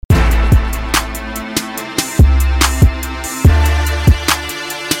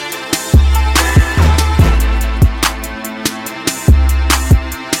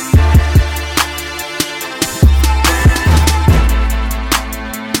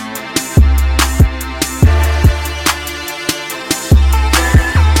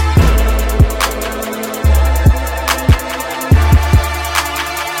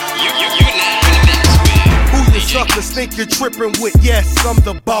think you're tripping with, yes, I'm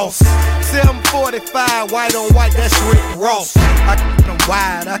the boss. 745, white on white, that's Rick Ross. I keep them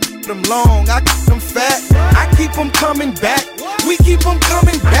wide, I keep them long, I keep them fat. I keep them coming back, we keep them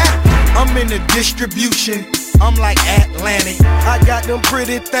coming back. I'm in the distribution, I'm like Atlantic. I got them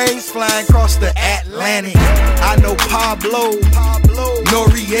pretty things flying across the Atlantic. I know Pablo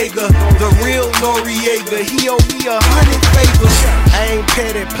Noriega, the real Noriega. He owe me 100 favors. I ain't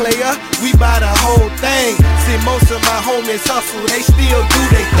petty player, we buy the whole thing. See, most of my homies hustle, they still do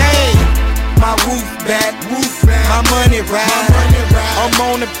their thing. My roof back, my money ride. I'm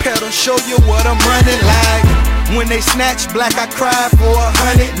on the pedal, show you what I'm running like. When they snatch black, I cry for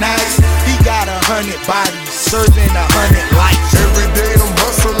 100 nights. He got 100 bodies, serving 100 lives. Every day I'm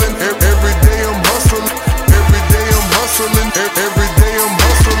hustling, every day I'm hustling, every day I'm hustling, every day I'm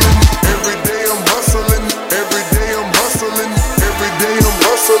hustling, every day I'm hustling, every day I'm hustling, every day I'm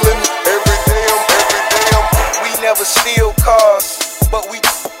hustling, every day I'm. We never steal cars, but we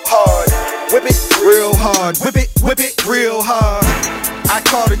hard. Whip it real hard, whip it real hard. I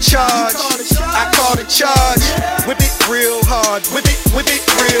call the charge, I call the charge. Whip it real hard, whip it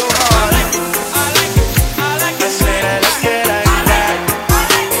real hard. I like it, say that, let's get like that.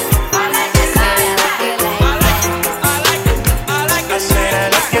 I like it, say that, let's get like that. I like it, say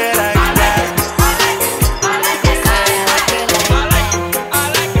that, let's get like that.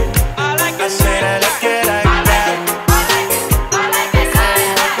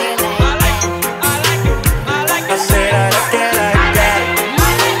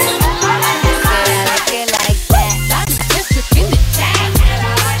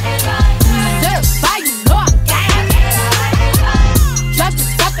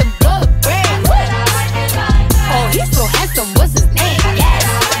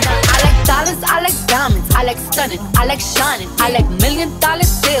 I like shining, I like $1 million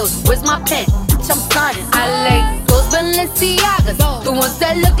deals. Where's my pen? Bitch, I'm signing. I like those Balenciagas, the ones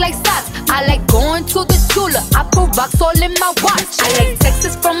that look like socks. I like going to the Tula, I put rocks all in my watch. I like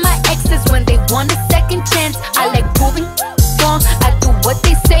texts from my exes when they want a second chance. I like proving wrong, I do what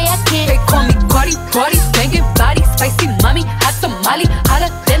they say I can't. They call me Cardi, banging body, spicy mommy, hot tamale,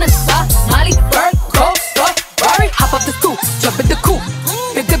 hotter than a Somali. Bird, cold, Ferrari, hop off the stoop, jump in the coupe.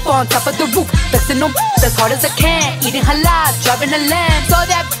 Big dip on top of the roof, flexing on as hard as I can. Eating halal, driving a lamb. So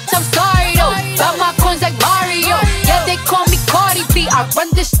that bitch, I'm sorry though. Got my coins like Mario. Yeah, they call me Cardi B. I run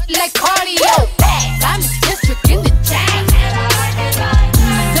this shit like cardio. I'm the district in the chain.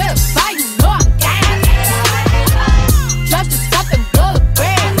 Certified, you know I'm gang. Drop the top and blow the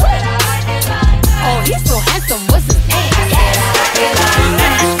brand. Oh, he's so handsome, what's his name?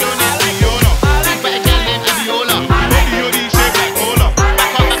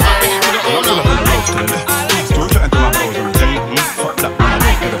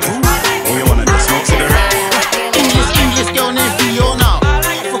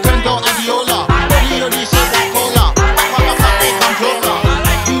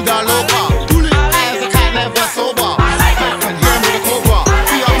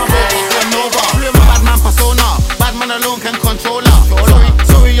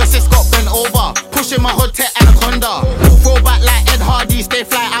 My hood to Anaconda. Throw back like Ed Hardy. Stay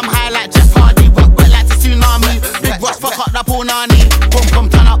fly, I'm high like Jeff Hardy. Wet like the tsunami. Big Ross, fuck up the punani. Boom,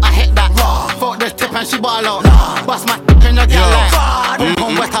 turn up, I hit that. Fuck the tip and she ball out. Bust my in your girl like.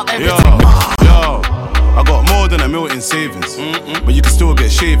 Boom, wet up everything. Yo, I got more than $1 million in savings, but you can still get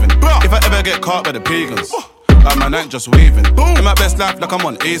shaven. If I ever get caught by the pagans, like my night just waving. In my best life, like I'm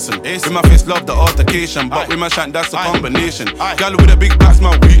on Asen. With my face, love the altercation, but with my shank, that's a combination. Girl with a big back's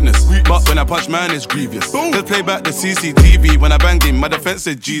my weakness, but when I punch, man, it's grievous. Just play back the CCTV when I banged him. My defense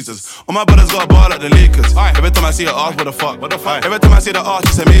said Jesus. All my brothers got a ball like the Lakers. Every time I see her ass, what the fuck? Every time I see the ass,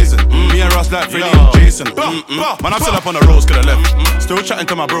 it's amazing. Me and Ross like Freddie and Jason. Man, I'm still up on the roads, coulda left. Still chatting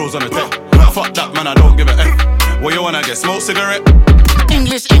to my bros on the tech. Fuck that, man, I don't give a F. What you wanna get? Smoke cigarette?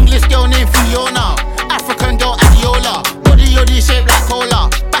 English girl named Fiona. African girl Adiola. Body yoddy shaped like cola.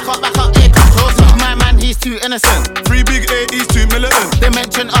 Back up, here come closer. My man, he's too innocent. 3 big A, he's too militant. They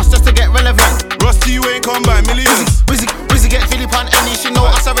mention us just to get relevant. Rusty, you ain't come by millions. Wizzy get Philip on any. She know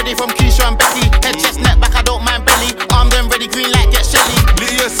us already from Keisha and Becky. Head, chest, neck, back, I don't mind belly. Armed and ready, green light, get Shelly.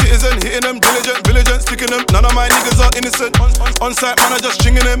 Lydia citizen, hitting them, diligent, sticking them. None of my niggas are innocent. On site, man, I just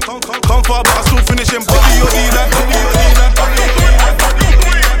stringing them. Come far, but I still finish him. Body your dealer, body your dealer.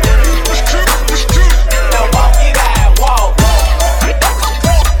 Now walk it out, walk.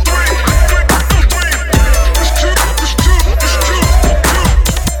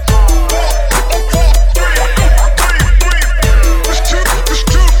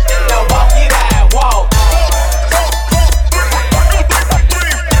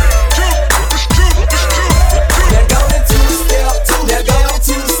 They're gonna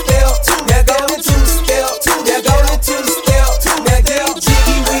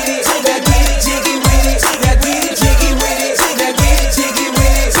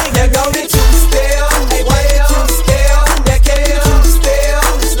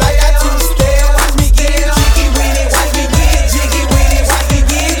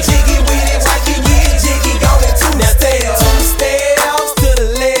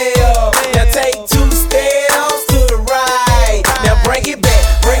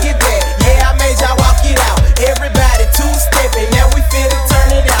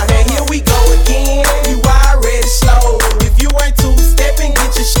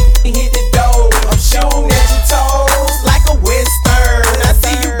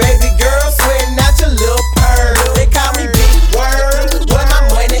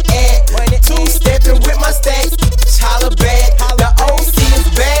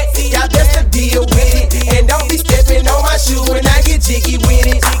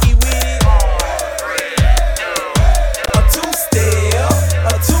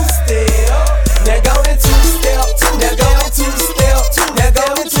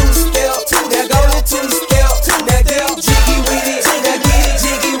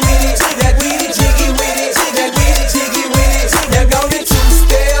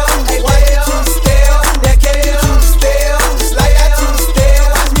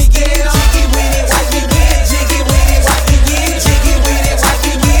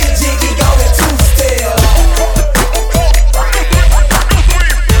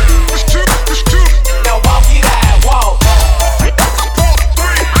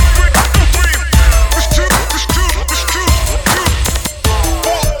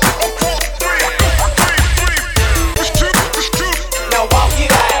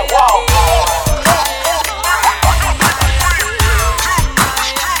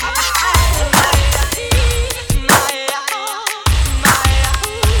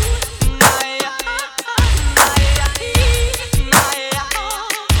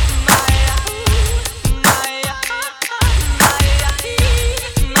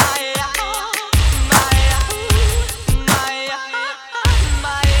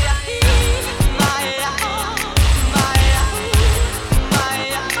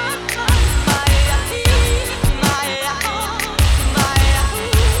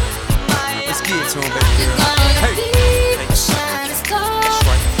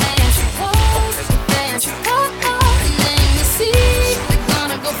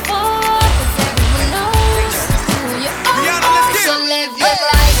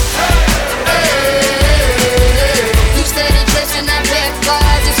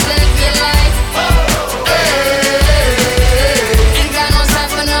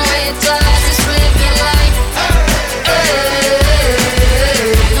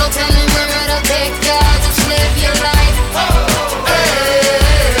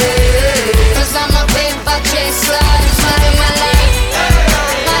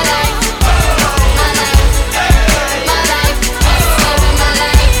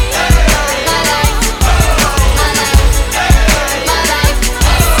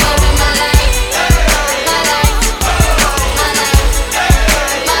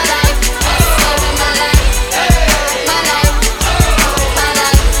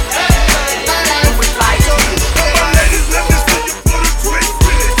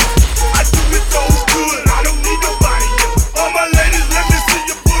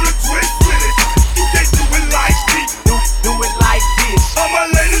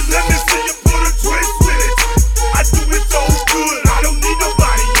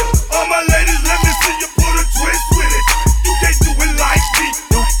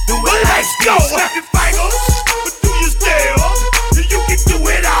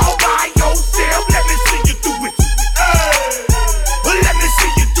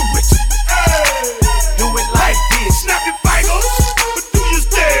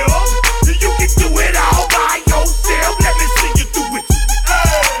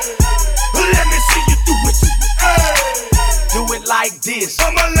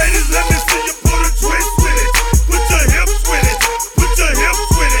my ladies, let me see you put a twist with it. Put your hips with it. Put your hips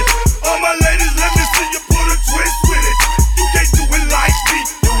with it. All my ladies, let me see you put a twist with it. You can't do it like me.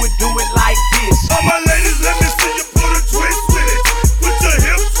 Do it like this. All my ladies, let me see you put a twist with it. Put your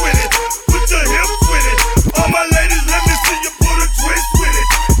hips with it. Put your hips with it. All my ladies, let me see you put a twist with it.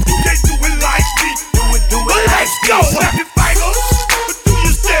 You can't do it like me. Do it but like let's go. Snap your fingers, but do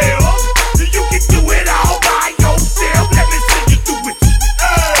you still? You can do it all by yourself. Let me see you do it.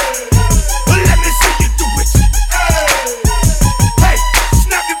 Let me see you do it. Hey,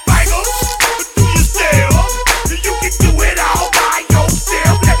 snap your fingers, but do you still? You can do it all by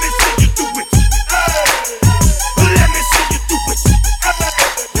yourself. Let me see you do it. Let me see you do it.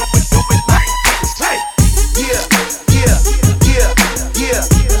 Do it like this. Hey, Yeah.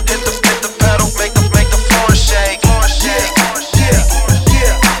 Hit the pedal, make the floor shake. Yeah.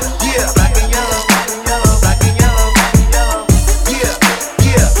 Black and yellow, black and yellow, black and yellow. Yeah.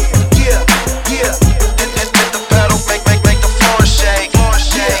 Hit the pedal, make the floor shake.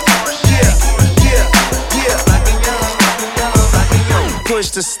 Yeah. Black and yellow, black and yellow. Push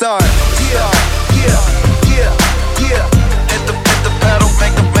to start. Yeah. Hit the pedal,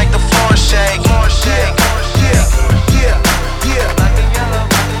 make the floor shake. Yeah. Black and yellow,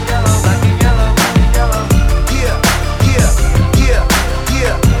 black and yellow, black and yellow. Yeah.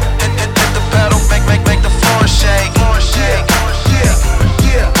 Hit the pedal, make the floor shake.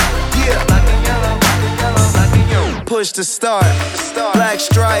 Yeah. Black and yellow, black and yellow. Push to start. Black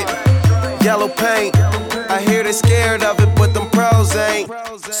stripe, yellow paint. I hear they scared of it, but them pros ain't.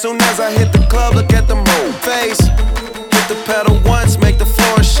 Soon as I hit the club, look at them whole face. Hit the pedal once, make the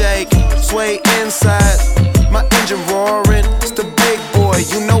floor shake. Sway inside, my engine roaring. It's the big boy,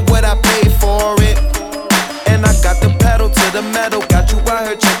 you know what I paid for it. And I got the pedal to the metal. Got you out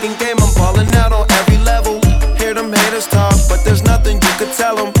here checking game, I'm ballin' out on every level. Hear them haters talk, but there's nothing you could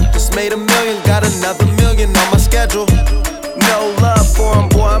tell them. Just made $1 million, got another $1 million on my schedule. No love for 'em,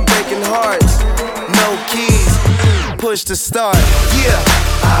 boy, I'm breaking hearts. No keys, push to start. Yeah,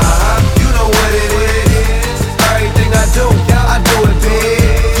 you know what it is. Everything I do it big.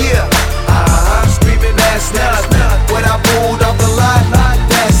 Yeah, screaming that's nothing. When I pulled off the lot,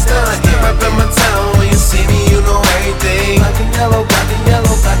 that's done. Reppin' my town, when you see me, you know everything. Black and yellow, black and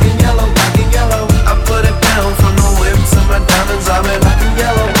yellow, black and yellow, black and yellow. I put it down from the whip to my diamonds, I'm in black and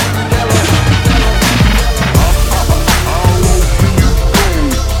yellow, black and yellow.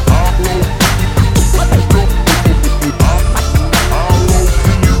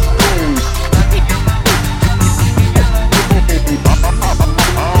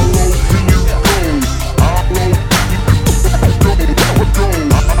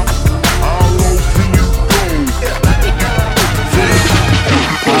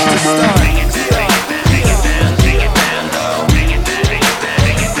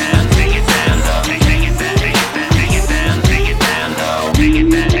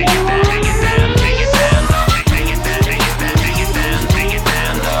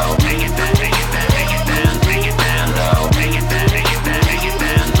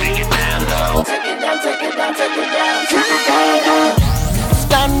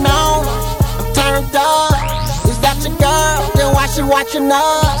 Watching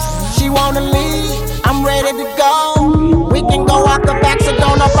us, she wanna leave, I'm ready to go. We can go out the back, so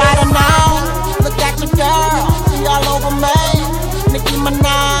don't nobody know. Look at your girl, she all over me. Nicki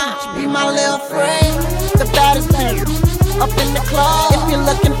Minaj, be my little friend. The baddest bitch up in the club. If you're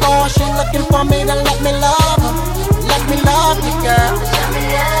looking for her, she looking for me, then let me love her. Let me love you, girl.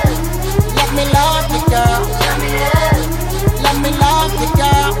 Let me love you, girl. Let me love you,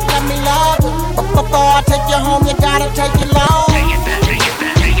 girl. Let me love you. But before I take you home, you gotta take it long. Take it down,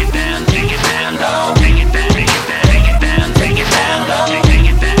 take it down, take it down, take it down, take it down, take it down, take it down,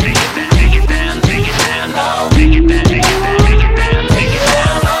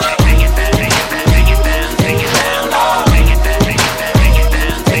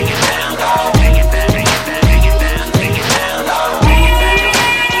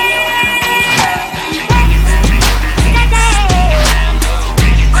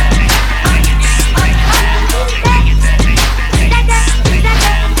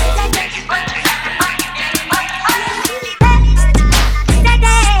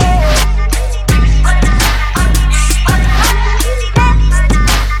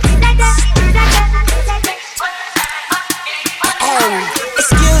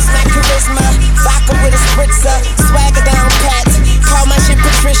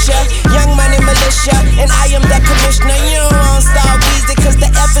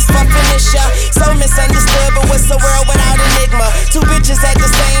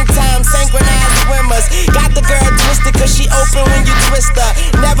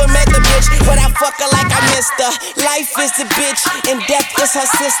 sister. Life is the bitch and death is her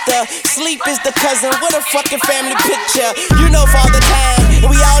sister. Sleep is the cousin, what a fucking family picture. You know Father Time, and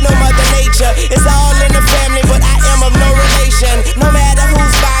we all know Mother Nature. It's all in the family, but I am of no relation. No matter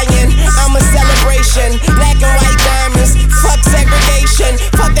who's buying, I'm a celebration. Black and white diamonds, fuck segregation.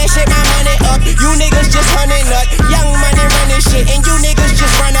 Fuck that shit, my money up. You niggas just hunting up. Young money running shit, and you niggas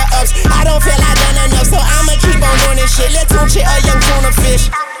just runner-ups. I don't feel I done enough, so I'ma keep on doing this shit. Let's tune shit a young tuna fish.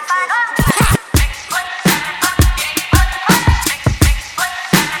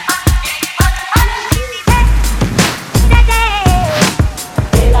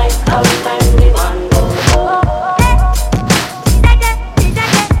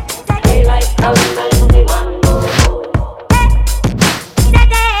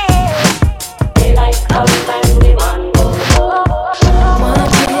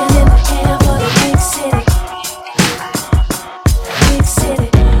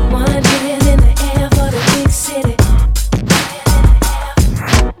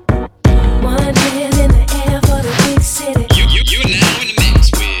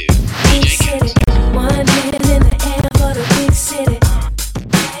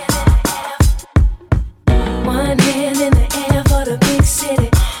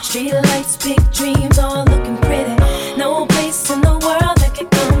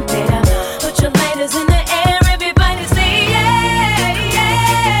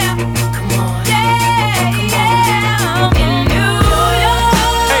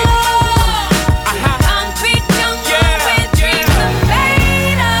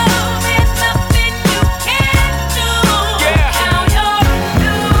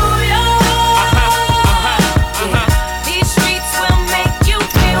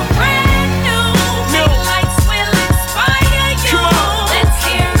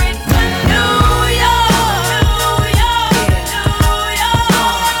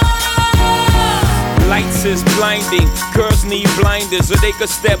 Or they could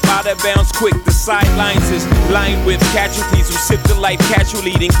step out of bounds quick. The sidelines is lined with casualties who sip the life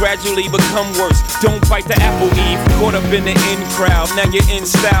casually, then gradually become worse. Don't bite the apple, Eve. Caught up in the in crowd. Now you're in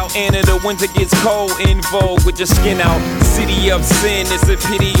style, and the winter gets cold. In vogue with your skin out. City of sin, it's a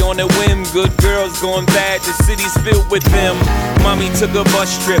pity on a whim. Good girls going bad, the city's filled with them. Mommy took a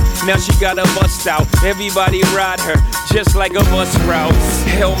bus trip, now she got a bust out. Everybody ride her, just like a bus route.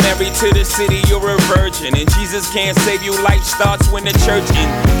 Hail Mary to the city, you're a virgin. And Jesus can't save you, life starts when the church in.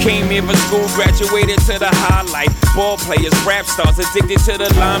 Came here for school, graduated to the highlight. Ball players, rap stars, addicted to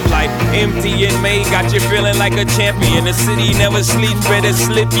the limelight. Empty in May, got you feeling like a champion. The city never sleeps, better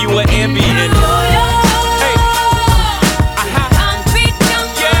slip you an ambient.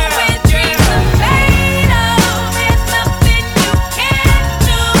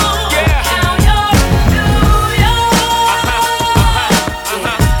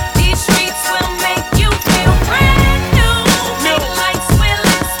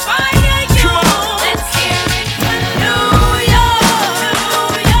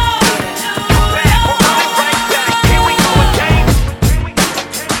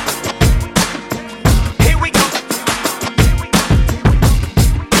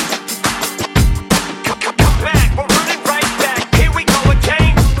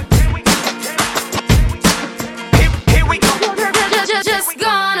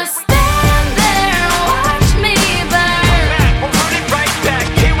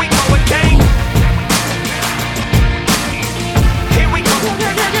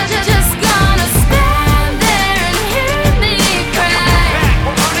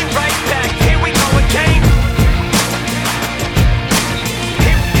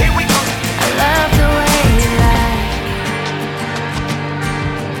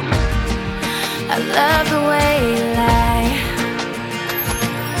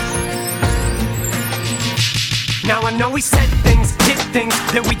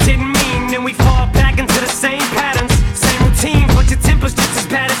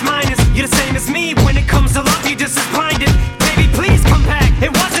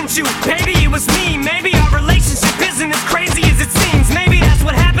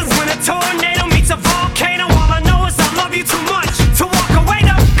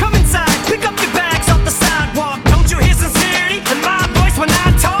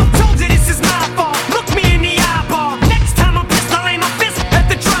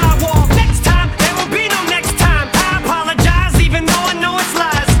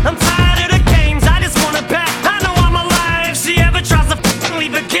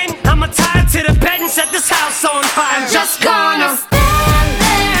 Set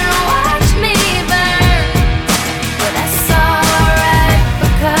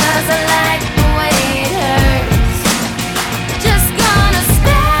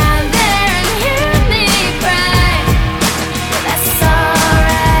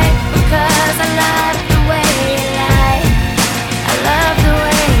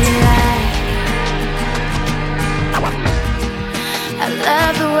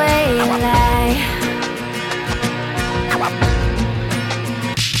way you lie.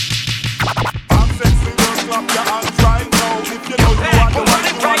 I'm sexy, girl, clap your hands right now. If you know you want the one,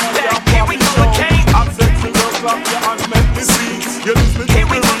 you want to jump off the show. I'm sexy, girl, clap your hands, make me see. You listen to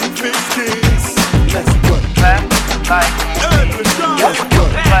me real big kids. Let's go. Clap like. Let's go.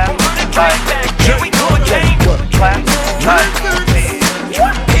 Clap like. Here we go again. Clap like.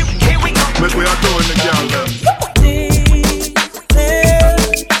 Here we go. But we are doing the girl them.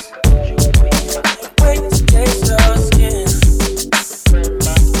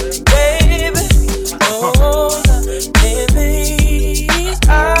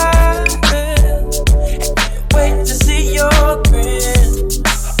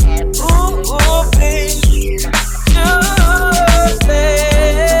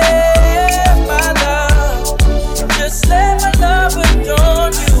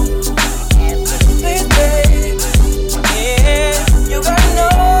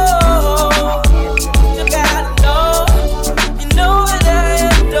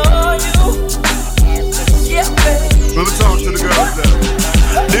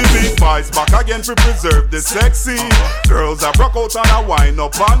 Back again to preserve the sexy girls that broke out and a wine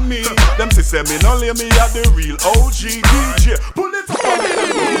up on me. Them say me no lay me at the real OG DJ. Pull it up on me,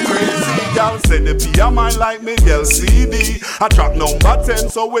 crazy gal say the be a mine like me LCD. I track number 10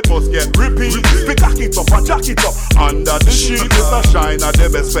 so it must get repeat. We jack it up and jack it up under the sheet. It's a shine at the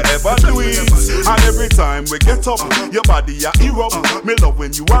best forever do it. And every time we get up, your body a erupt. Me love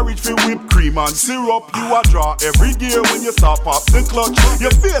when you are reach for whipped cream and syrup. You a draw every gear when you start pop the clutch.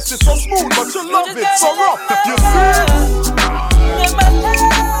 Your face is so smooth, but you love it so rough. You see?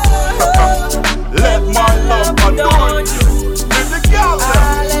 Let my love adorn you. Let the girl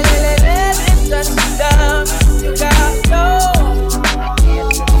let it touch you down. You gotta know.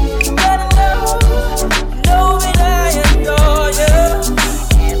 You gotta know that I adore you.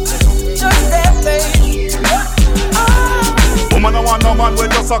 Just that face. Woman, I want no man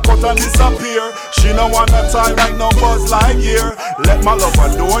with just a cut and disappear. She no want a tie like no Buzz Lightyear. Let my love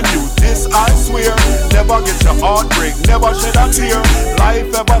adorn you, this I swear. Never get your heart break, never shed a tear.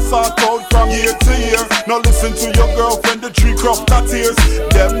 Life ever sought out from year to year. Now listen to your girlfriend, the tree crop that tears.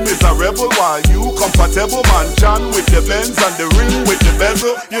 Them miserable while you comfortable man. John with the Benz and the ring with the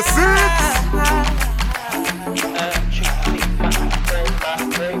bezel. You see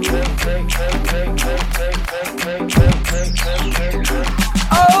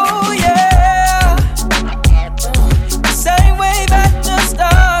Oh yeah, same way that the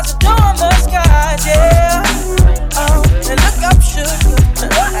stars adorn the skies, yeah. Oh, and look up, sugar.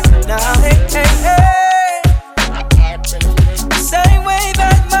 Now, hey, hey, hey. Same way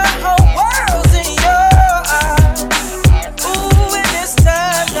that my whole world's in your eyes. Ooh, and this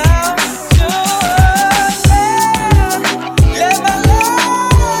time now, let my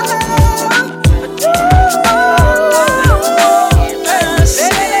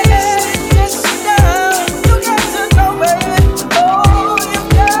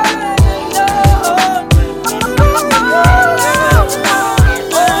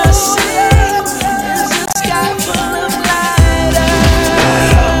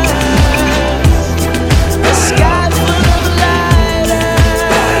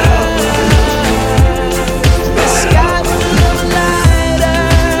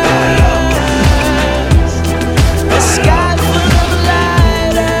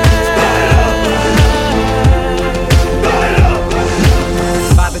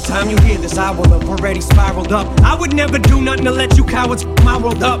I will have already spiraled up. I would never do nothing to let you cowards my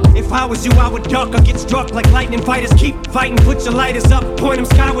world up. If I was you, I would duck or get struck like lightning fighters. Keep fighting, put your lighters up, point them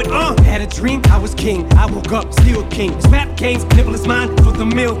skyward. Had a dream, I was king. I woke up, still king. This rap game's nibble is mine for the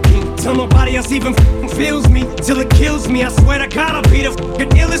milk king. Till nobody else even feels me, till it kills me. I swear to God, I'll be the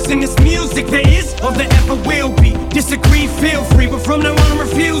illest in this music there is or there ever will be. Disagree, feel free, but from now on I'm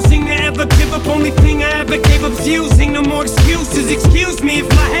refusing to ever give up. Only thing I ever gave up's using. No more excuses. Excuse me if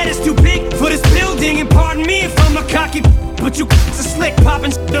my head is too big for this building, and pardon me if I'm a cocky, but you are slick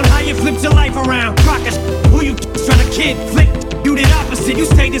poppin' on how you flipped your life around. Rockers, who you tryna kid? Flick, you did opposite, you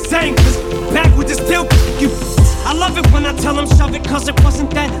stayed the same. Cause backwards is still you. I love it when I tell him shove it, cause it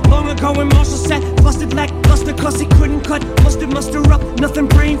wasn't that long ago when Marshall said busted like buster, cause he couldn't cut. Muster up, nothing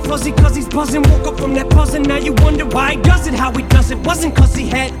brain fuzzy, cause he's buzzing. Woke up from that buzzing, now you wonder why he does it, how he does it. Wasn't cause he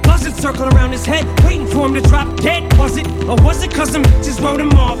had buzzing circling around his head, waiting for him to drop dead, was it? Or was it cause them bitches wrote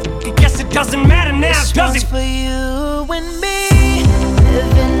him off? I guess it doesn't matter now, this does it? For you and me,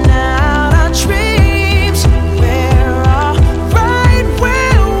 living out our dreams. We're all right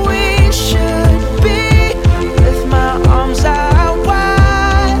where we should be. With my arms out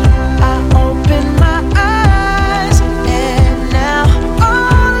wide, I open my eyes, and now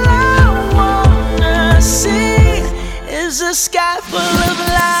all sky full of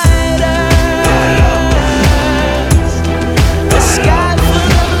lighters. A sky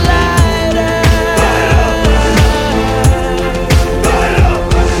full of lighters.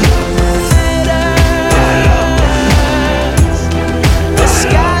 A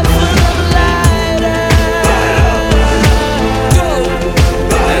sky full of lighters.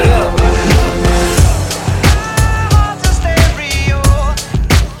 Heart's a stereo.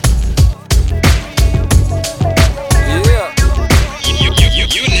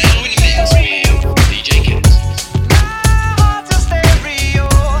 You now in the mix with DJ Kicks. Heart's a stereo.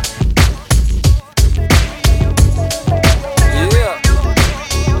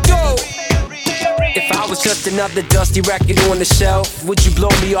 If I was just another dusty record on the shelf, would you blow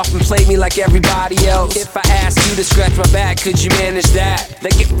me off and play me like everybody else? If I asked you to scratch my back, could you manage that?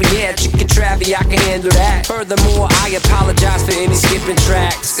 Like if we had chicken Travie, I can handle that. Furthermore, I apologize for any skipping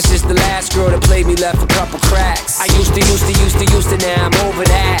tracks. It's just the last girl that played me left a couple cracks. I used to, now I'm over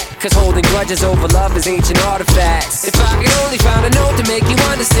that. Cause holding grudges over love is ancient artifacts. If I could only find a note to make you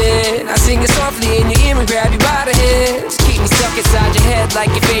understand, I sing it softly in your ear and grab you by the hands. Keep me stuck inside your head like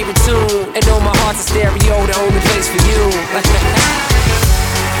your favorite tune. And know my heart's a stereo, the only place for you. My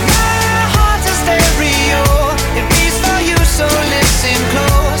heart's a stereo. It beats for you, so listen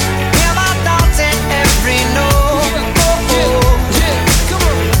close. Hear my thoughts in every note. Come on.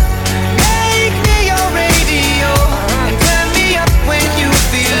 Make me your radio and turn me up when you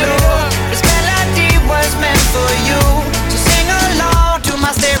feel low. This melody was meant for you, so sing along to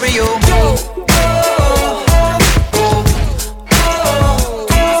my stereo.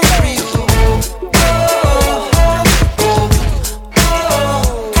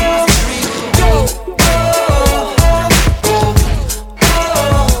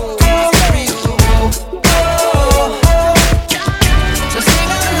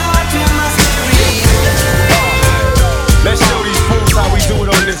 Let's show these fools how we do it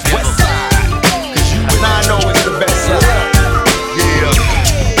on this west side. Cause you and I know it's the best side. Yeah.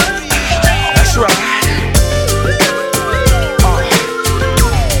 That's right.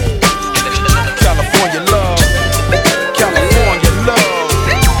 California love. California love.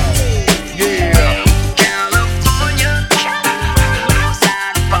 Yeah.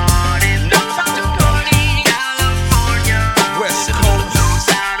 West Coast.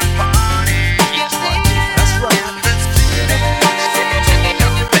 That's right.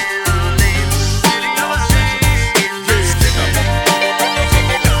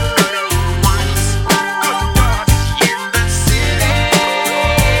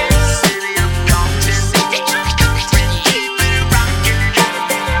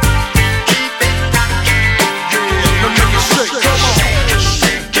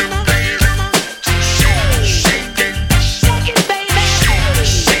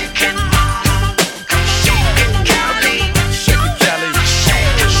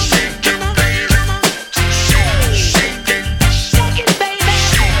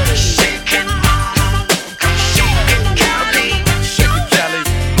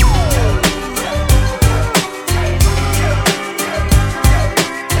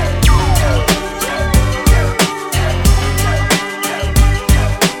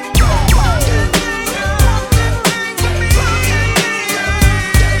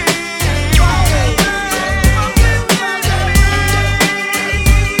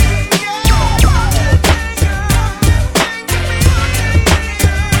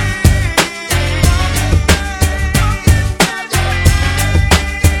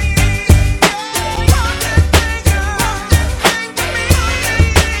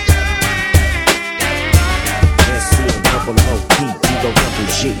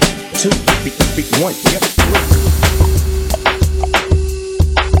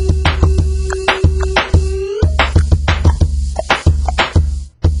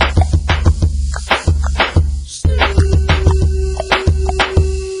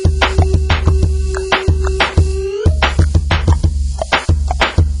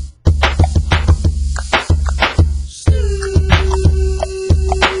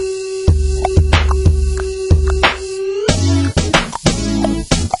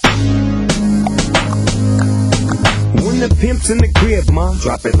 Pimps in the crib, ma.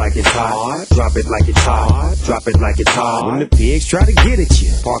 Drop it like it's hot. Drop it like it's hot. Drop it like it's hot. When the pigs try to get at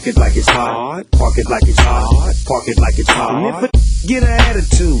you, park it like it's hot. Park it like it's hot. Park it like it's hot. And if a get an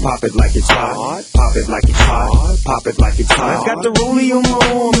attitude, pop it like it's hot. Pop it like it's hot. Pop it like it's hot. I got the rollie on my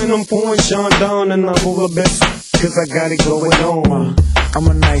arm and I'm pouring Sean down and I'm over best cause I got it going on. I'm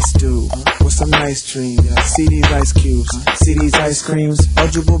a nice dude with some nice dreams. See these ice cubes, see these ice creams.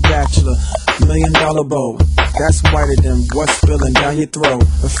 Eligible bachelor, $1 million bow. That's whiter than what's spilling down your throat.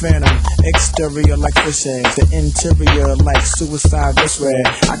 A phantom, exterior like fish eggs, the interior like suicide wrist red.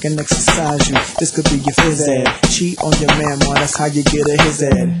 I can exercise you, this could be your phys ed. Cheat on your man, man, that's how you get a his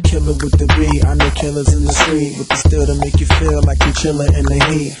ed. Killer with the B, I know killers in the street with the steel to make you feel like you chillin' in the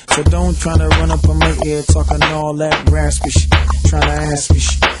heat. So don't tryna run up on my ear talking all that raspy shit, tryna ask me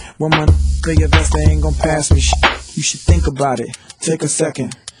shit. When my feel your vest, they ain't gon' pass me shit. You should think about it, take a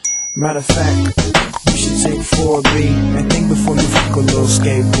second. Matter of fact, you should take 4B and think before you fuck a little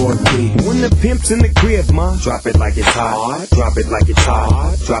skateboard B. When the pimp's in the crib, ma, drop it like it's hot. Drop it like it's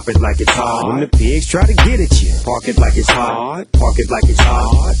hot. Drop it like it's hot. When the pigs try to get at you, park it like it's hot. Park it like it's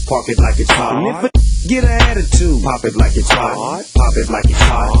hot. Park it like it's hot. And if a get an attitude, pop it like it's hot. Pop it like it's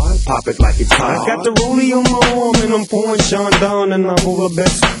hot. Pop it like it's hot. I got the rollie on my arm and I'm pouring Sean down and I'm over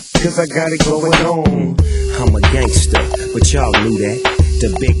best cause I got it going on. I'm a gangster, but y'all knew that. The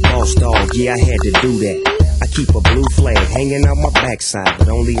big boss dog, yeah, I had to do that. I keep a blue flag hanging out my backside, but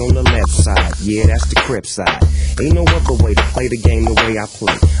only on the left side. Yeah, that's the Crip side. Ain't no other way to play the game the way I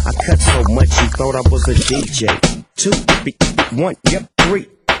play. I cut so much you thought I was a DJ. 2, 1, yep, 3.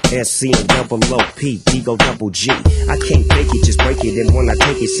 SC and double OP, Digo double G. I can't fake it, just break it. And when I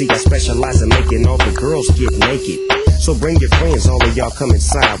take it, see, I specialize in making all the girls get naked. So bring your friends, all of y'all come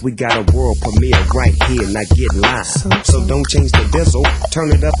inside. We got a world premiere right here, now get live. So don't change the diesel,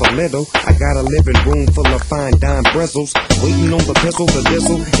 turn it up a little. I got a living room full of fine dime bristles, waiting on the pistol, the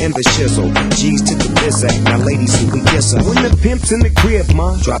diesel, and the shizzle. G's to the bizac, now ladies, see we kiss her. When the pimp's in the crib,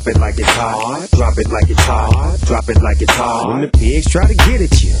 ma, drop it like it's hot. Drop it like it's hot. Drop it like it's hot. When the pigs try to get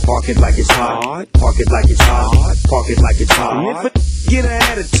at you, park it like it's hot. Park it like it's hot. Park it like it's hot. And if a get an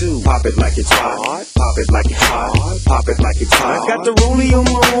attitude, pop it like it's hot. Pop it like it's hot. Pop it like it's hot. I got the rollie on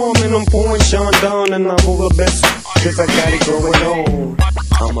my arm and I'm pouring Sean down and I'm over best cause I got it going on.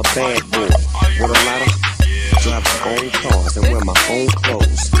 I'm a bad boy with a lot of drive my own cars and wear my own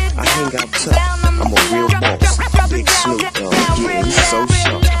clothes. I hang out tough, I'm a real boss. Big Snoop Dogg, yeah, he's so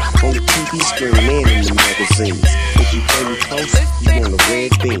sharp. On the TV screen and in the magazines. If you play me close, you want a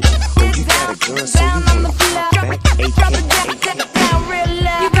red beam. Oh, you got a gun, so you wanna pop back AK.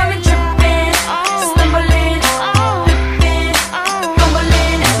 You got me tripping, stumbling, flipping,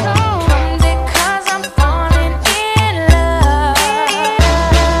 fumbling. Comes it 'cause I'm falling in love.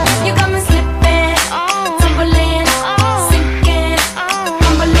 You got me slipping, tumbling, sinking,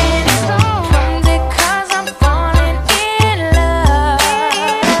 fumbling. Comes it 'cause I'm falling in love.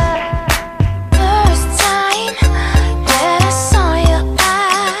 First time that I saw your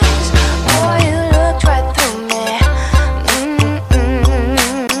eyes, boy, you looked right through me.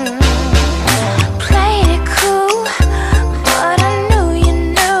 Played it cool, but I knew you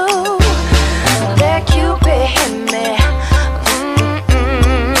knew that Cupid hit me.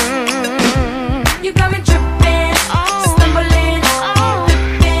 You got me tripping, stumbling,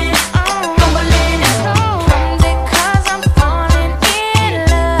 flipping, fumbling. Comes it 'cause I'm falling in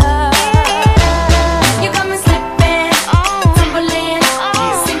love. You got me slipping, tumbling,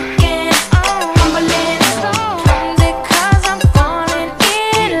 sinking, fumbling. Comes it 'cause I'm falling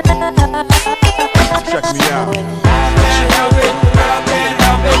in love. Check me out.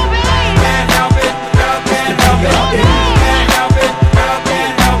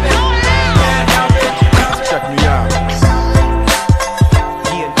 Check me out.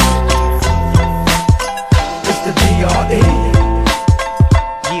 It's the DRE.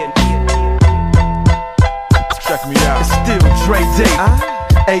 Check me out. It's still Dre Day,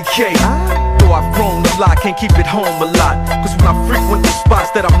 AK. Though I've grown a lot, can't keep it home a lot. Cause when I frequent the spots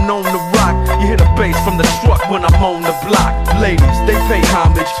that I'm known to rock, you hear the bass from the truck when I'm on the block. Ladies, they pay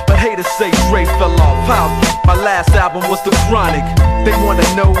homage, but haters say Dre fell off. How? My last album was The Chronic. They wanna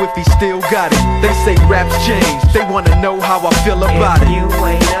know if he still got it. They say raps changed, they wanna know how I feel about it. You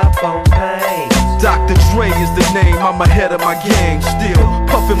ain't up on pain. Dr. Dre is the name, I'm ahead of my gang. Still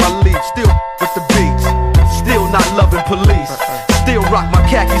puffin' my leaf, still with the beats. Still not loving police. Still rock my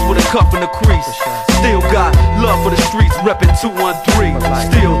khakis with a cuff and a crease. Still got love for the streets, reppin' 213.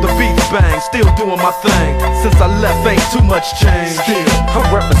 Still the beats bang, still doing my thing. Since I left, ain't too much change. Still, I'm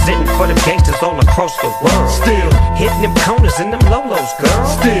representing for the gangsters all across the world. Still, hitting them corners and them lolos, girl.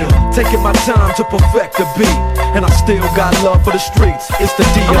 Still, taking my time to perfect the beat. And I still got love for the streets. It's the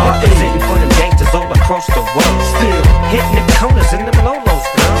DRE. I'm representing for them gangsters all across the world. Still, hitting them corners and them lolos,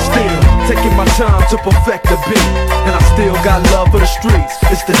 girl. Still, taking my time to perfect the beat. And I still got love for the streets.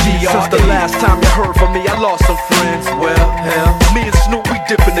 It's the DRE. Since the last time you heard from me, I lost some friends. Well, hell, me and Snoop, we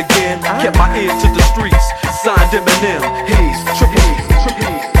dipping again. Kept my ear to the streets. Signed Eminem. He's triple E.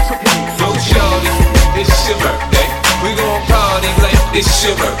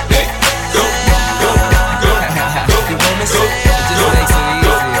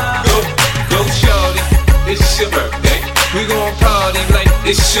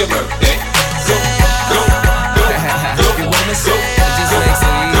 it's your birthday. Go, go, go, go. You want me so? It just makes it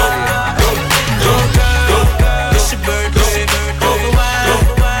easier. Go, go, it's your birthday. Over wine,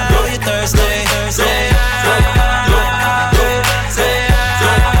 know you're Thursday.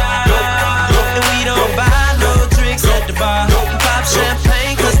 And we don't buy no drinks at the bar. Pop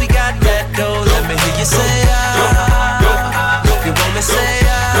champagne 'cause we got that dough. Let me hear you say you want me say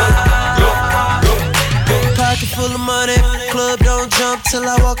pocket full of money, club don't jump till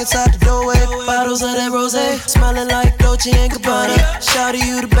I walk inside the doorway. Bottles of that rosé, smelling like Dolce & Gabbana. Shout to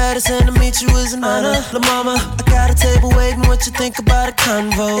you the baddest, and to meet you is an honor. La mama, I got a table waiting. What you think about a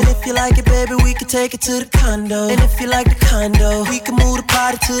convo? And if you like it, baby, we can take it to the condo. And if you like the condo, we can move the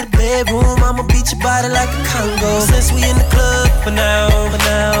party to the bedroom. I'ma beat your body like a Congo. Since we in the club for now,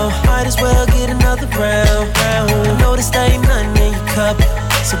 might as well get another round. Notice there ain't nothing in your cup,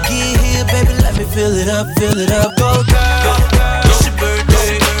 so get here, baby, let me fill it up. Go girl, it's your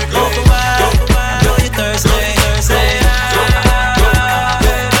birthday. Over wide, know you're Thursday.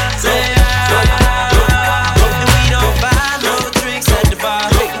 And we don't buy no drinks at the bar.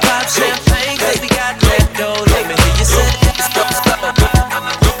 Pop champagne 'cause we got that dough. Let me hear you say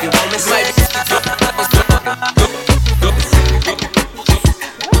you want me say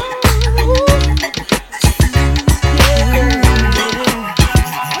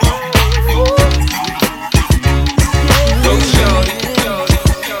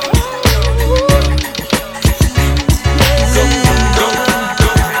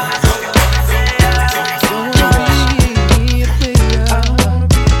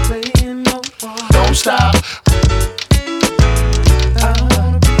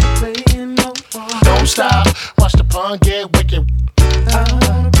stop, watch the pun get wicked.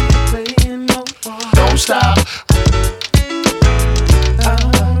 Don't stop.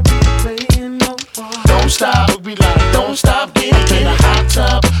 Don't stop, we like, don't stop, get it in a hot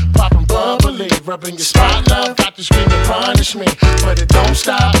tub, poppin' bubbly, rubbing your spot, love, got to scream and punish me, but it don't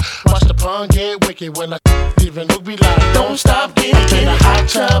stop, watch the pun get wicked when I even look be like, don't stop, get it in a hot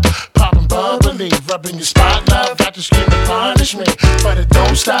tub, poppin' bubbly, rubbing your spot, love, got to scream and punish me, but it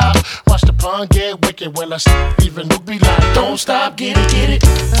don't stop, watch the pun get wicked when I even look be like, don't stop, get it, get it.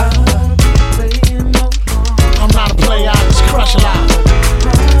 I'm not a player, I just crush a lot.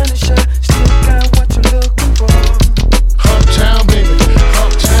 Uptown, baby,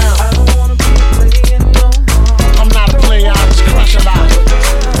 uptown. I'm not a player, I just crush a lot.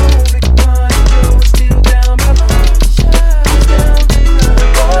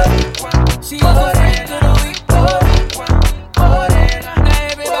 She's a freak of the week.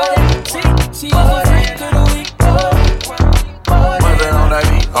 Everybody, she's a freak of the week.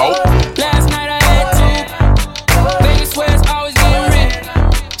 Last night I had two. Baby swears always getting rent.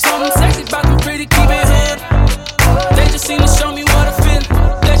 Something sexy about them pretty, keep it hood. They just seem to show me what I feel.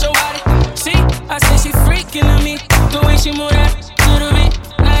 Let your body see. I say she freaking to me. The way she move that to the beat.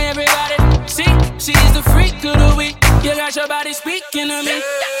 Now everybody see. She is the freak of the week. You got your body speaking to me.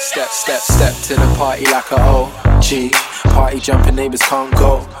 Step to the party like a OG. Party jumping, neighbors can't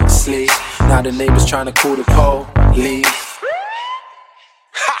go sleep. Now the neighbors trying to call the police.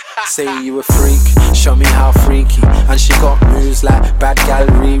 Say you a freak, show me how freaky. And she got moves like bad gal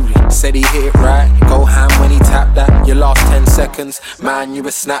Riri. Said he hit it right, go ham when he tapped that. Your last 10 seconds, man, you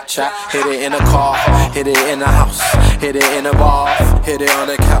a Snapchat. Hit it in a car, hit it in a house, hit it in a bar, hit it on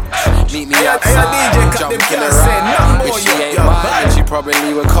a couch. Meet me outside, jump in the ride. If she ain't mine, then she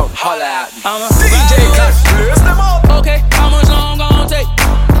probably would come holler at me. I'm a DJ, bless them up. Okay, how much long gon' take?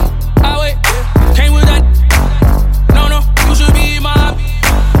 I wait, came with that. No, you should be my.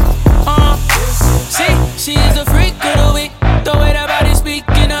 See, she is a freak of the week. The way that body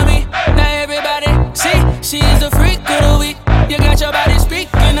speaking to me. Now everybody, see, she is the freak of the week. You got your body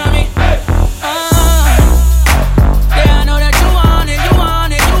speaking to me. Yeah, I know that you want it, you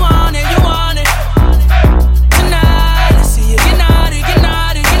want it, you want it, you want it. Tonight, let's see you get naughty, get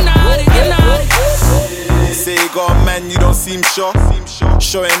naughty, get naughty, get naughty. Say you got a man, you don't seem sure.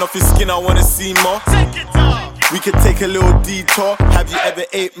 Showing off your skin, I wanna see more. We could take a little detour. Have you ever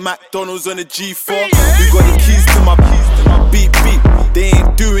ate McDonald's on a G4? We got the keys to my beep beep. They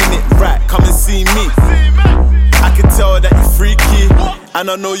ain't doing it right, come and see me. I can tell that you freaky, and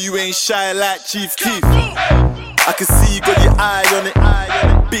I know you ain't shy like Chief Keef. I can see you got your eye on it.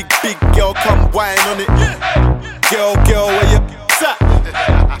 Big girl, come whine on it. Girl, where you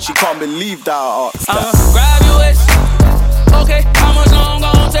at? She can't believe that I asked that. I'ma grab your waist. Okay, how much long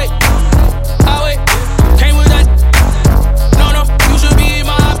gon' take? I wait. Came with that. No, you should be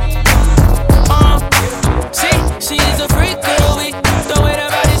my. See, she is a freak of the week. The way that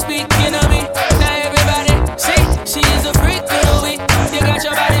body speaking to me. Now everybody, see, she is a freak of the week. You got your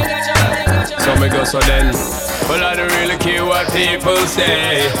So then, well, I don't really care what people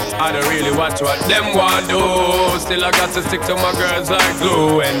say. I don't really watch what them want do. Still I got to stick to my girls like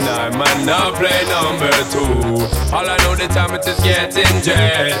glue. And I might not play number 2. All I know the time it is getting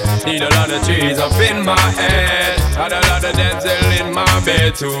jet. Need a lot of trees up in my head. Got a lot of dental in my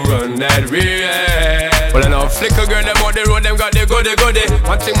bed to run that real. Well, I know flicker girl, them on the road, them got the goody.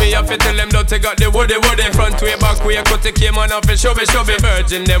 One thing me have to tell them, don't they got the woody. Front way, back way, cut the came on off and shove it.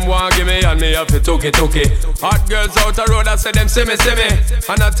 Virgin, them want give me and me have to took it. Hot girls out the road, I say them see me.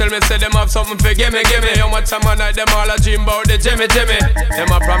 And I tell me, say them have something for gimme. How much time I night, them all a dream about the Jimmy. Them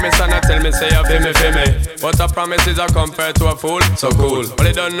a promise and I tell me, say you feel me. But a promise is a compare to a fool, so cool. But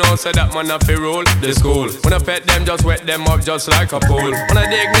they don't know, say that man a fi rule the school. When I pet them, just wet them up just like a pool. When I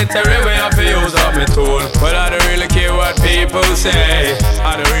dignitary way, I fi use up my tool. But I don't really care what people say.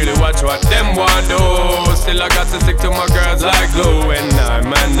 I don't really watch what them want do. Still I got to stick to my girls like glue. And I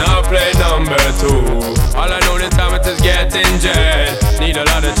might not play number 2. All I know the time it is getting jet. Need a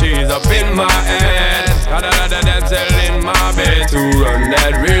lot of cheese up in my head. Got a lot of dental in my bed to run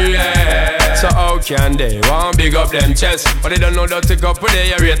that real. So how can they want big up them chest? But they don't know that to go with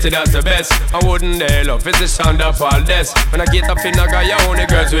they are rated as the best. I wouldn't they love is the sound of all this. When I get up in I got your only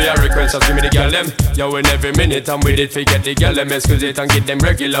girls with your request, just give me the girl them. Yo, in every minute I'm with it, forget the girl them. Excuse it and get them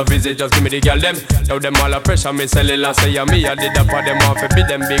regular visit, just give me the girl them. Now them all a pressure, me cellular say ya me. I did that for them off, be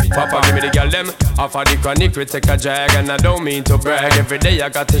them big papa, give me the girl them. Off of the chronic we take a drag, and I don't mean to brag. Every day I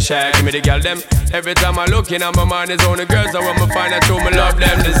got to share, give me the girl them. Every time I look in, my mind is only girls. I want me find out who me love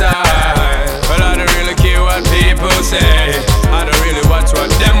them desire. But I don't really care what people say. I don't really watch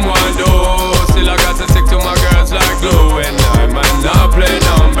what them want do. Still I got to stick to my girls like glue. And I might not play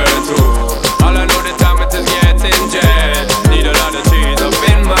number 2. All I know the time it is getting jet. Need a lot of cheese up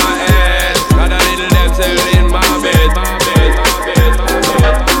in my head. Got a little damsel in my bed.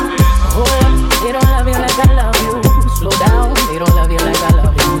 Oh, they don't love you like I love you. Slow down, they don't love you like I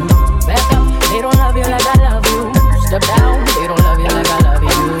love you. Back up, they don't love you like I love you. Step down, they don't love you like I love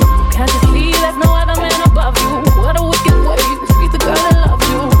you. Can't you see there's no other man above you? What a wicked way to treat the girl that loves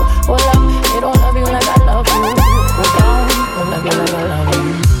you. Hold up, they don't love you like I love you. Go down, don't love you like I love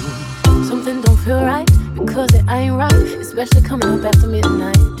you. Something don't feel right because it ain't right, especially coming up after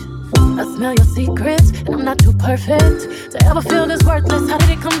midnight. I smell your secrets, and I'm not too perfect to ever feel this worthless. How did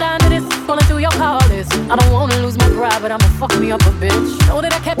it come down to this? Falling through your car list. I don't wanna lose my pride, but I'ma fuck me up a bitch. Know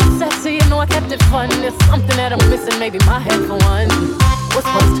that I kept it sexy, and know I kept it fun. There's something that I'm missing, maybe my head for one. What's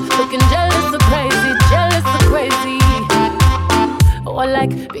worst? Looking jealous or crazy, jealous or crazy. Or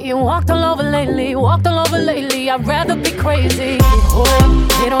like being walked all over lately, I'd rather be crazy. Hold up,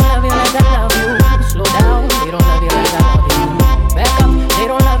 they don't love you like I love you. Slow down, they don't love you like I love you. Back up, they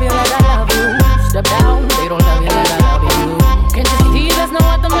don't love you like I love you. Step down, they don't love you like I love you. Can't you see there's no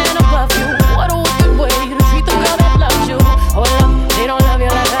other man above you? What a wicked way to treat the girl that loves you. Hold up, they don't love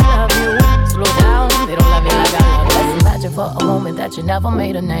you like I love you. Slow down, they don't love you like I love you. Let's imagine for a moment that you never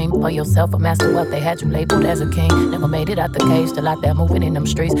made a name for yourself, a master wealth. They had you labeled as a king. Never made it out the cage, still out there moving in them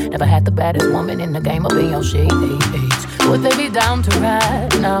streets. Never had the baddest woman in the game of being your shade. Would they be down to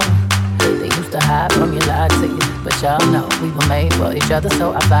ride now? They used to hide from you, lied to you, but y'all know we were made for each other,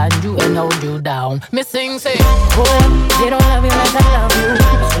 so I find you and hold you down. Missing say, hold up, they don't love you like I love you.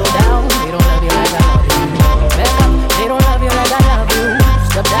 Slow down, they don't love you like I love you. Back up, they don't love you like I love you.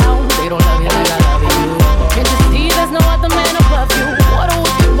 Step down, they don't love you like I love you. Can't you see there's no other man above you? What a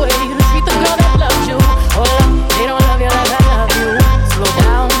wicked way to treat the girl that loves you. Hold up, they don't love you like I love you. Slow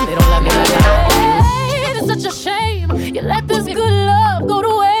down, they don't love you like I love you. It's such a shame you let this good love go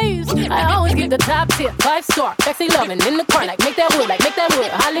to waste. I always give the top tier, 5-star, sexy loving in the car, like make that wood,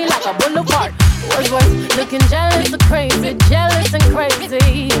 highly like a boulevard. What's worse, looking jealous or crazy, jealous and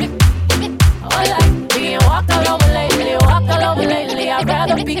crazy. Oh, like being walked all over lately, I'd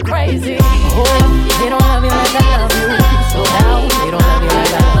rather be crazy. Oh, they don't love you like I love you. Slow down, they don't love you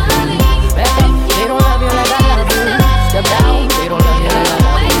like I love you. Back up, they don't love you like I love you. Step down, they don't love you like I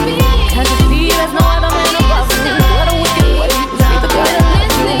love you. Can't you see there's no other man above you? What a wicked way to treat the girl that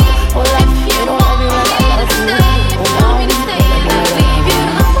loves you. Oh, like they don't love you like I love you. Oh, now they don't love you like I love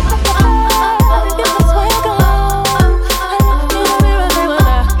you.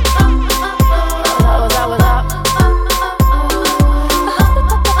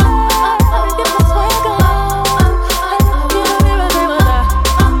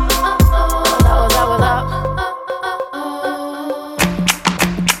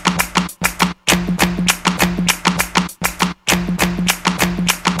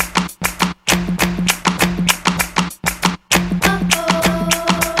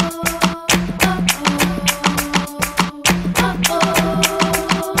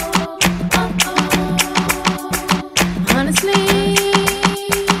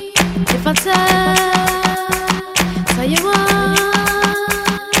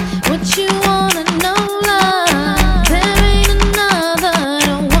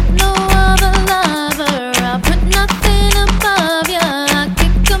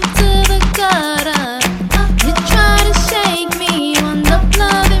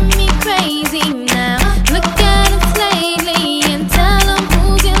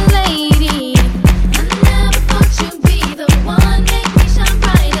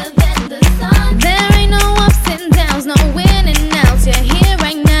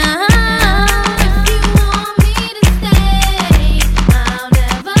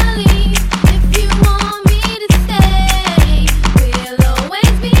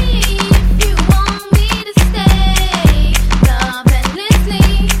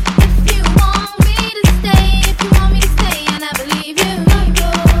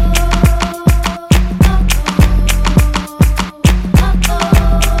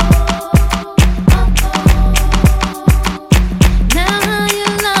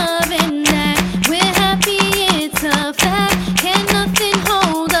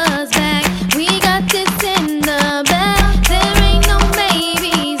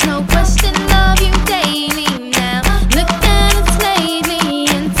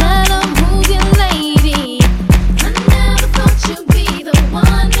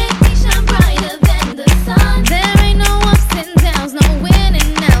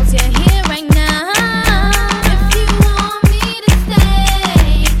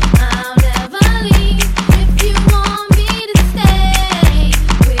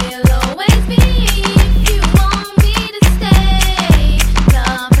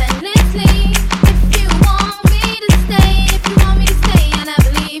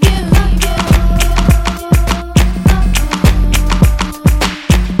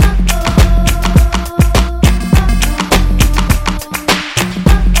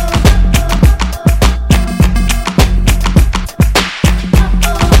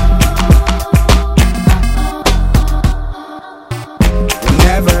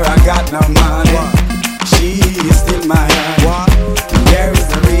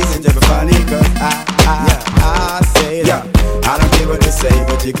 say,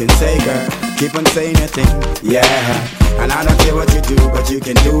 but you can say, girl. Keep on saying your thing, yeah. And I don't care what you do, but you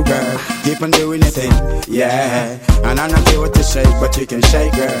can do, girl. Keep on doing your thing, yeah. And I don't care what you shake, but you can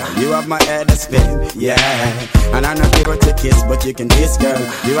shake, girl. You have my head to spin, yeah. And I don't care what you kiss, but you can kiss, girl.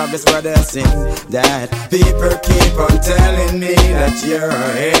 You have this brother sin that people keep on telling me that you're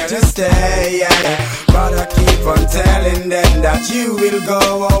here to stay, yeah. But I keep on telling them that you will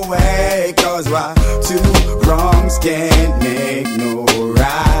go away. Cause why? Two wrongs can't make no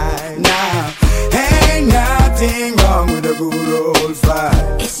right now. Ain't nothing wrong with a good old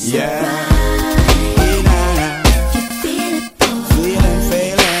fight, yeah.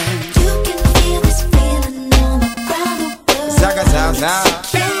 Now.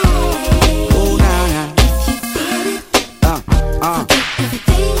 Oh, now.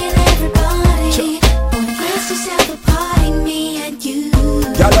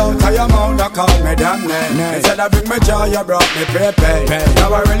 Y'all don't tell your mouth to call me damn name. Instead of bring me joy, you brought me pay.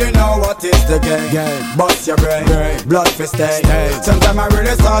 Now I really know what is the game. Bust your brain, blood for stay. Sometimes I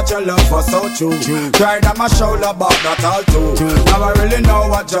really thought your love was so true. Cried on my shoulder, but not all too. Now I really know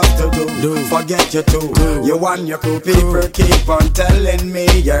what just to do. Forget you too. You and your crew, people keep on telling me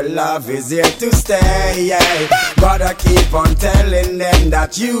your love is here to stay, yeah. But I keep on telling them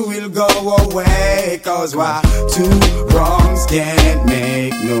that you will go away. Cause why? Two wrongs can't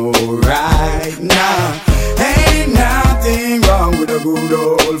make no right now. Ain't nothing wrong with a good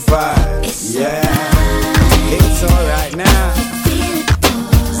old fight, yeah. It's alright now.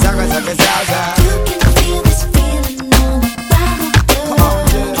 Zaga, zaga, zaga. You can feel this feeling all around the world. Come on,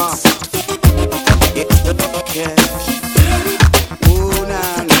 yeah. It's the yeah. Ooh,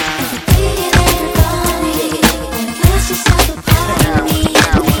 nah, nah. Cast yourself upon me.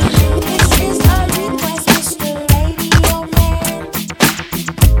 This is a request, Mr. Radio Man.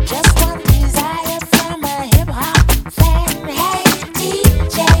 Just one desire from a hip hop fan. Hey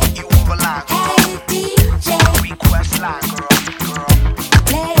DJ, you overline. Hey DJ, request line, girl.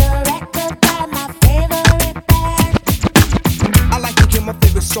 Play a record by my favorite band. I like to hear my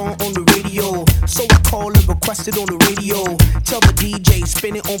favorite song on the radio, so I call and request it on the radio. Tell the DJ,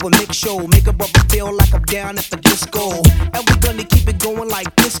 spin it over mix show, make a brother feel like I'm down at the disco. And we gonna keep it going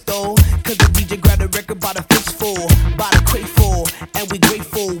like this though, cause the DJ grab the record by the fistful, by the crateful, and we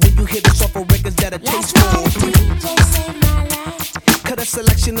grateful when you hear the software records that are tasteful. Cause the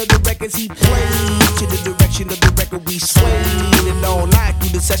selection of the records he played, to the direction of the record we swayed, and all night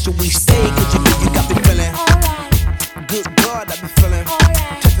through the session we stayed. Cause you know you got me feeling good God, I be feeling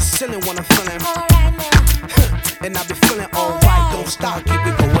touch the ceiling when I'm feeling and I be feeling alright. Don't stop, keep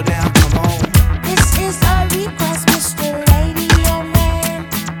it going now, come on. This is a request, Mr. Radio Man.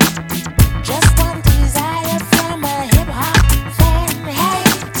 Just one desire from a hip hop fan. Hey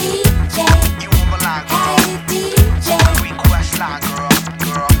DJ, you overline, girl. Hey DJ, request line,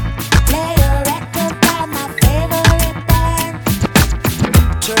 girl. Play a record by my favorite band.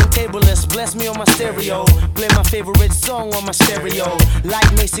 Turntablist, bless me on my stereo. Play my favorite song on my stereo.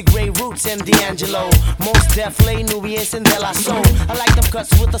 Like Macy Gray Roots and D'Angelo. Most definitely Nubians and De La Soul. I like them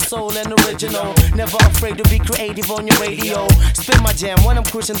cuts with the soul and original. Never afraid to be creative on your radio. Spin my jam when I'm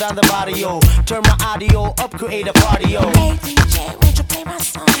cruising down the barrio. Turn my audio up, create a party, yo. Hey DJ, won't you play my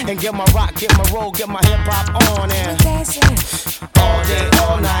song? And get my rock, get my roll, get my hip hop on and dancing all day,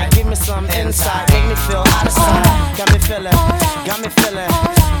 all night. Give me some insight, make me feel out of sight. Got me feeling, got me feeling,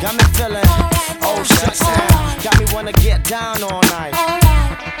 got me feeling. Oh shit, sound. Got me wanna get down all night.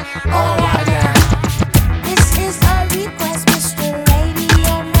 Alright now. This is a request, Mr.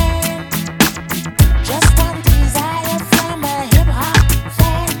 Radio Man. Just one desire from a hip hop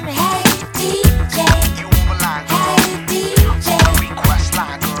fan. Hey DJ, you overline, hey DJ, request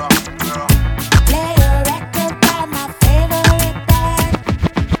line, girl. Play a record by my favorite band.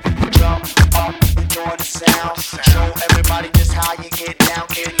 Jump up, enjoy the sound. Show everybody just how you get down.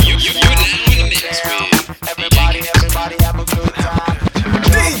 You're now in the mix with Everybody have a good time.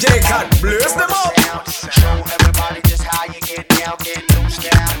 DJ Cut, bless them up. Show everybody just how you get down, get loose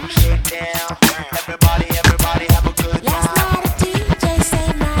down, get down. Everybody have a good time. Last night a DJ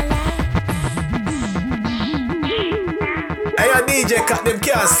saved my life. Hey, a DJ Cut, them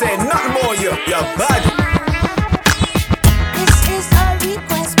can't say nothing more, you're bad. This is a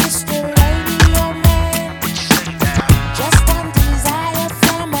request, Mr. Radio Man. Just one desire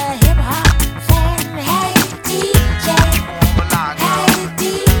from a hip hop fan. Hey DJ, hey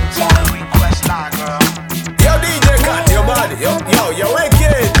DJ, request line, girl. Yo, DJ Cut, your body, yo,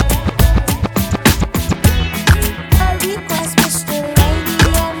 wicked. a request, Mr.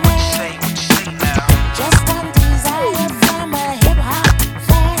 Radio Man. Just one desire from a hip hop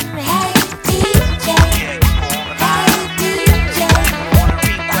fan. Hey DJ,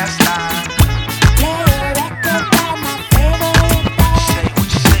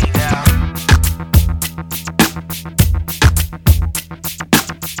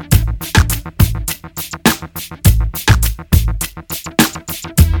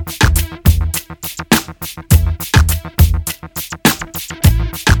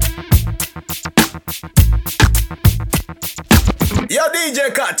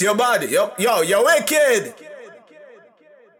 DJ Cut, your body. Yo, you're wicked.